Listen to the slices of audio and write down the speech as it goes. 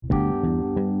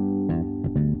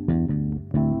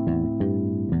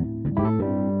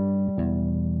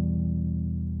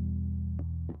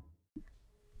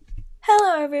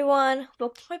everyone.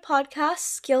 Welcome to my podcast,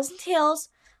 Skills and Tales,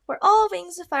 where all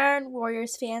Wings of Fire and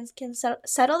Warriors fans can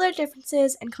settle their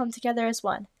differences and come together as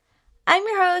one. I'm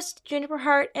your host, Juniper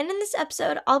Hart, and in this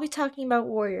episode, I'll be talking about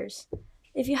Warriors.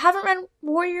 If you haven't read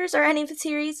Warriors or any of the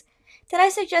series, then I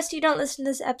suggest you don't listen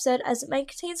to this episode as it might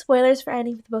contain spoilers for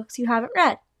any of the books you haven't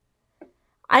read.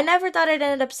 I never thought I'd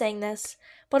end up saying this,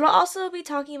 but I'll also be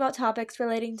talking about topics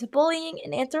relating to bullying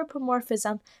and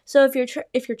anthropomorphism, so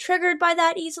if you're triggered by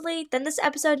that easily, then this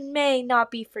episode may not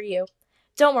be for you.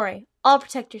 Don't worry, I'll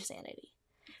protect your sanity.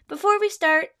 Before we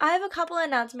start, I have a couple of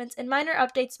announcements and minor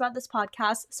updates about this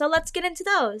podcast, so let's get into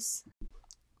those.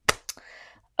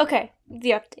 Okay,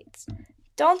 the updates.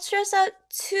 Don't stress out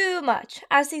too much,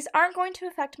 as these aren't going to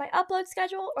affect my upload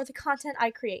schedule or the content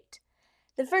I create.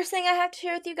 The first thing I have to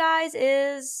share with you guys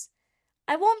is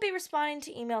I won't be responding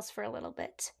to emails for a little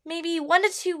bit, maybe 1 to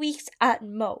 2 weeks at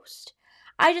most.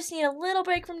 I just need a little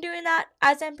break from doing that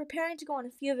as I'm preparing to go on a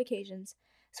few vacations,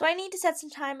 so I need to set some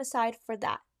time aside for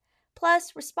that.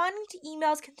 Plus, responding to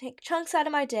emails can take chunks out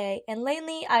of my day, and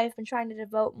lately I've been trying to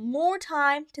devote more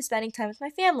time to spending time with my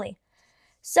family.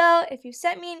 So, if you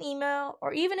sent me an email,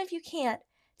 or even if you can't,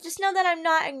 just know that I'm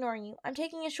not ignoring you. I'm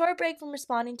taking a short break from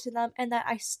responding to them and that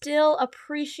I still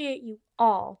appreciate you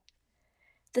all.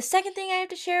 The second thing I have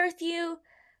to share with you,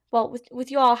 with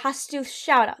you all, has to do with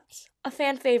shout-outs, a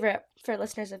fan favorite for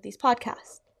listeners of this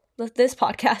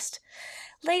podcast.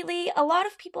 Lately, a lot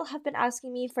of people have been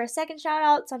asking me for a second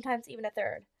shout-out, sometimes even a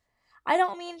third. I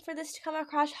don't mean for this to come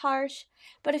across harsh,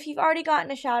 but if you've already gotten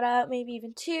a shout-out, maybe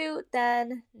even 2,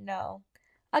 then no.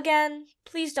 Again,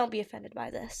 please don't be offended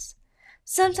by this.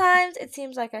 Sometimes it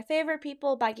seems like I favor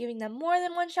people by giving them more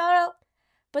than one shout-out,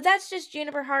 but that's just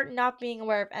Juniper Hart not being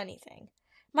aware of anything.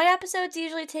 My episodes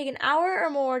usually take an hour or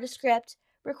more to script,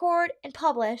 record, and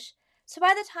publish, so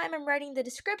by the time I'm writing the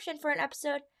description for an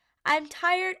episode, I'm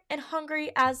tired and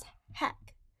hungry as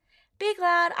heck. Be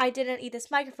glad I didn't eat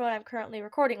this microphone I'm currently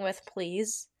recording with,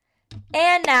 please.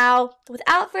 And now,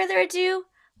 without further ado,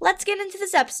 let's get into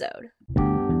this episode.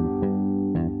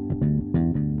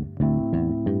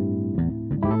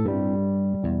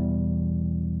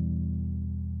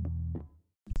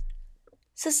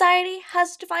 Society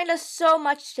has defined us so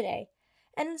much today,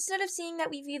 and instead of seeing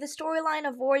that we view the storyline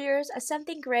of Warriors as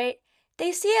something great,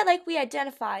 they see it like we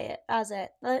identify it as it,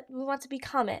 that we want to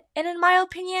become it. And in my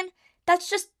opinion, that's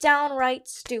just downright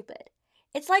stupid.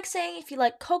 It's like saying if you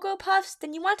like Cocoa Puffs,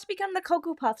 then you want to become the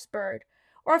Cocoa Puffs bird.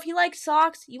 Or if you like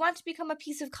socks, you want to become a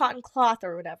piece of cotton cloth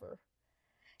or whatever.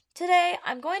 Today,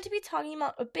 I'm going to be talking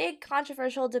about a big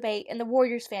controversial debate in the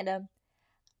Warriors fandom.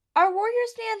 Are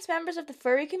Warriors fans members of the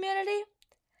furry community?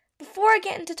 Before I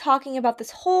get into talking about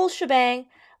this whole shebang,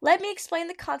 let me explain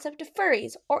the concept of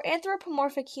furries, or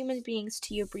anthropomorphic human beings,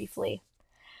 to you briefly.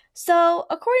 So,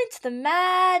 according to the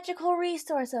magical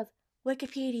resource of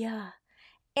Wikipedia,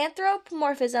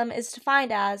 anthropomorphism is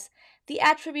defined as the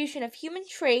attribution of human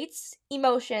traits,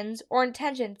 emotions, or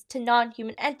intentions to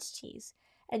non-human entities,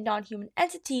 and non-human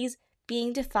entities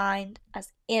being defined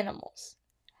as animals.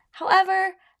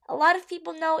 However, a lot of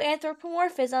people know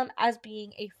anthropomorphism as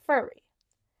being a furry.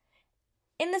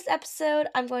 In this episode,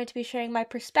 I'm going to be sharing my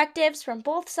perspectives from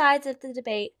both sides of the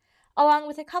debate, along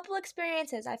with a couple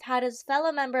experiences I've had as a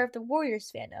fellow member of the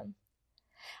Warriors fandom.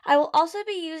 I will also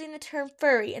be using the term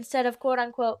furry instead of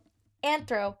quote-unquote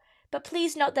anthro, but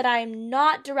please note that I am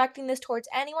not directing this towards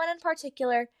anyone in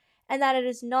particular and that it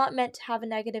is not meant to have a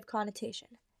negative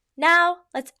connotation. Now,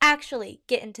 let's actually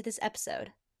get into this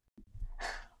episode.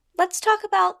 Let's talk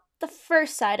about the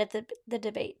first side of the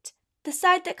debate. The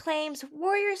side that claims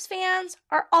Warriors fans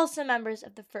are also members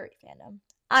of the furry fandom.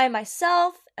 I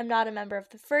myself am not a member of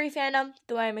the furry fandom,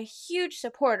 though I am a huge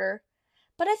supporter,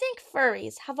 but I think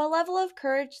furries have a level of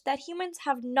courage that humans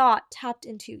have not tapped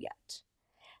into yet.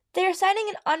 They are signing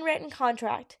an unwritten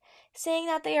contract, saying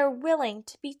that they are willing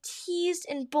to be teased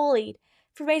and bullied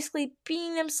for basically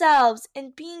being themselves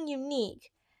and being unique,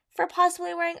 for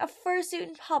possibly wearing a fursuit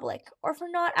in public, or for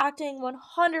not acting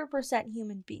 100%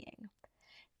 human being.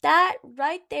 That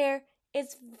right there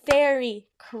is very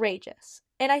courageous,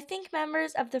 and I think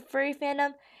members of the furry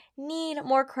fandom need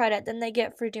more credit than they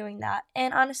get for doing that.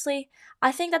 And honestly,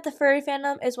 I think that the furry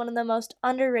fandom is one of the most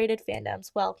underrated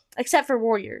fandoms, well, except for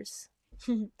Warriors.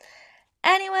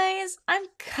 Anyways, I'm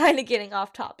kind of getting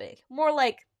off topic, more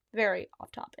like very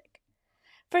off topic.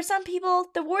 For some people,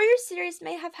 the Warriors series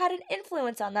may have had an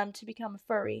influence on them to become a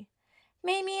furry.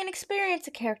 Maybe an experience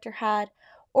a character had,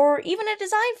 or even a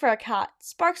design for a cat,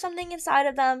 spark something inside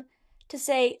of them to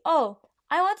say, oh,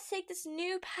 I want to take this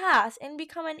new path and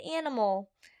become an animal.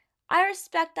 I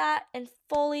respect that and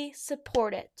fully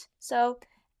support it. So,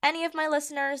 any of my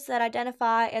listeners that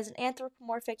identify as an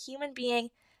anthropomorphic human being,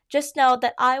 just know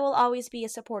that I will always be a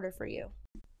supporter for you.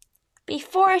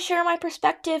 Before I share my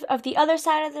perspective of the other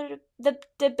side of the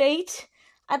debate,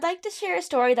 I'd like to share a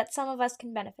story that some of us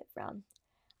can benefit from.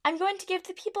 I'm going to give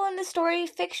the people in the story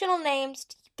fictional names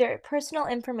to keep their personal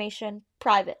information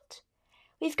private.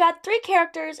 We've got 3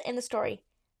 characters in the story: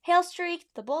 Hailstreak,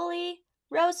 the bully,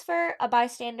 Rosefur, a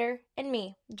bystander, and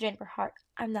me, Jennifer Hart.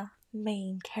 I'm the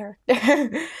main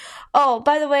character. Oh,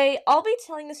 by the way, I'll be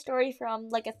telling the story from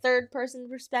like a third-person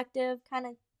perspective kind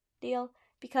of deal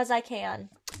because I can.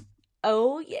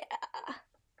 Oh, yeah.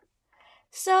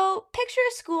 So, picture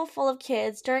a school full of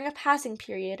kids during a passing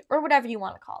period, or whatever you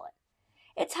want to call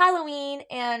it. It's Halloween,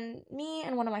 and me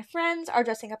and one of my friends are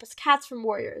dressing up as cats from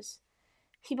Warriors.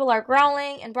 People are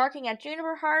growling and barking at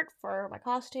Juniper Heart for my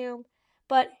costume,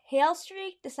 but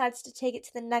Hailstreak decides to take it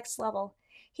to the next level.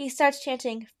 He starts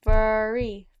chanting,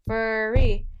 "Furry,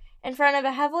 furry," in front of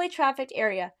a heavily trafficked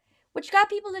area, which got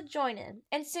people to join in,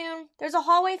 and soon there's a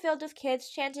hallway filled with kids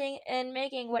chanting and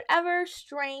making whatever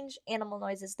strange animal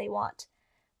noises they want.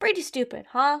 Pretty stupid,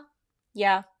 huh?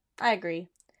 Yeah, I agree.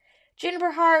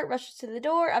 Juniper Hart rushes to the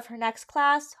door of her next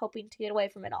class, hoping to get away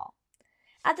from it all.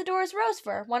 At the door is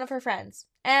Rosefur, one of her friends.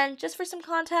 And just for some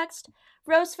context,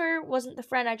 Rosefur wasn't the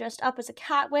friend I dressed up as a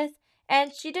cat with,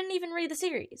 and she didn't even read the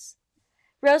series.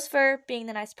 Rosefur, being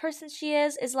the nice person she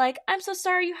is like, "I'm so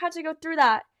sorry you had to go through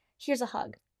that. Here's a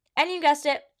hug." And you guessed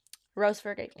it,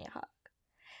 Rosefur gave me a hug.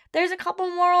 There's a couple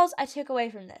morals I took away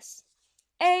from this.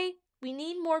 A, we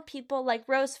need more people like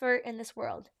Rosefur in this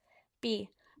world. B,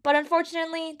 but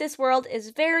unfortunately, this world is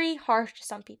very harsh to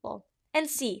some people. And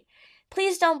C,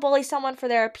 please don't bully someone for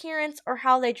their appearance or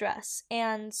how they dress.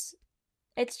 And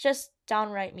it's just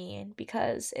downright mean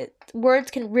because words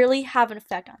can really have an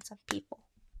effect on some people.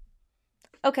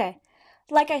 Okay,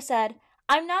 like I said,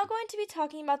 I'm now going to be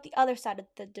talking about the other side of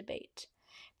the debate.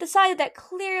 The side that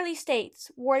clearly states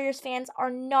Warriors fans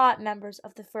are not members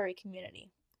of the furry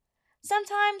community.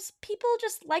 Sometimes people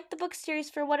just like the book series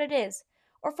for what it is,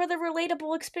 or for the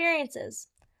relatable experiences.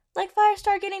 Like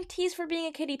Firestar getting teased for being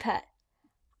a kitty pet.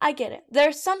 I get it. There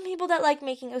are some people that like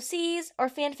making OCs, or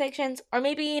fanfictions, or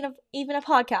maybe even a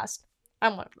podcast.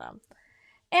 I'm one of them.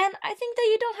 And I think that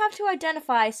you don't have to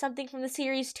identify something from the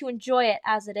series to enjoy it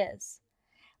as it is.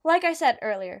 Like I said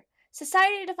earlier,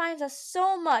 society defines us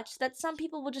so much that some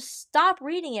people will just stop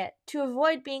reading it to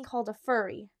avoid being called a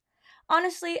furry.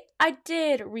 Honestly, I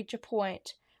did reach a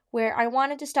point where I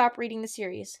wanted to stop reading the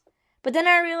series, but then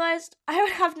I realized I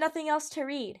would have nothing else to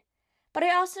read. But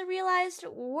I also realized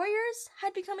Warriors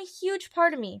had become a huge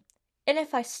part of me, and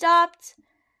if I stopped,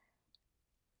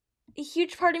 a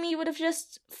huge part of me would have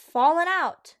just fallen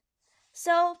out.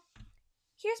 So,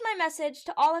 here's my message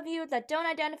to all of you that don't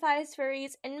identify as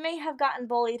furries and may have gotten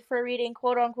bullied for reading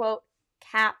quote-unquote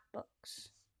cat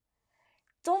books.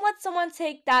 Don't let someone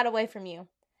take that away from you.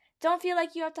 Don't feel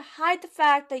like you have to hide the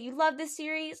fact that you love this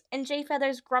series and Jay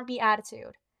Feather's grumpy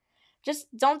attitude.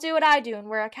 Just don't do what I do and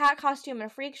wear a cat costume in a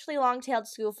freakishly long-tailed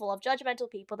school full of judgmental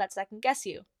people that second-guess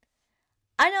you.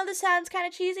 I know this sounds kind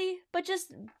of cheesy, but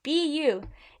just be you.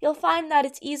 You'll find that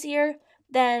it's easier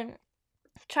than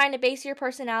trying to base your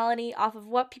personality off of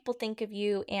what people think of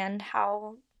you and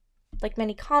how,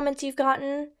 many comments you've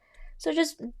gotten. So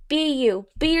just be you,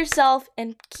 be yourself,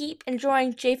 and keep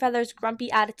enjoying Jay Feather's grumpy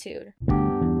attitude.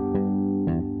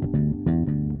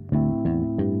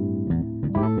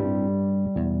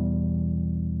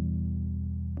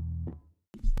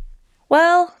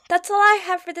 Well, that's all I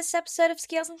have for this episode of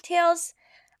Scales and Tails.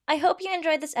 I hope you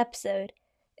enjoyed this episode.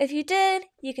 If you did,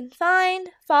 you can find,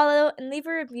 follow, and leave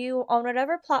a review on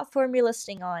whatever platform you're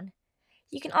listening on.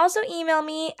 You can also email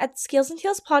me at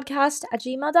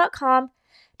scalesandtailspodcast@gmail.com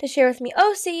to share with me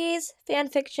OCs,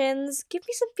 fanfictions, give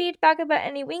me some feedback about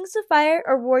any Wings of Fire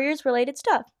or Warriors related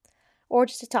stuff, or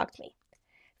just to talk to me.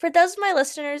 For those of my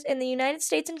listeners in the United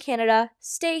States and Canada,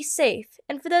 stay safe.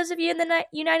 And for those of you in the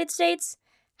United States,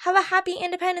 have a happy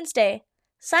Independence Day.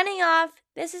 Signing off,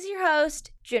 this is your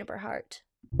host, Juniper Hart.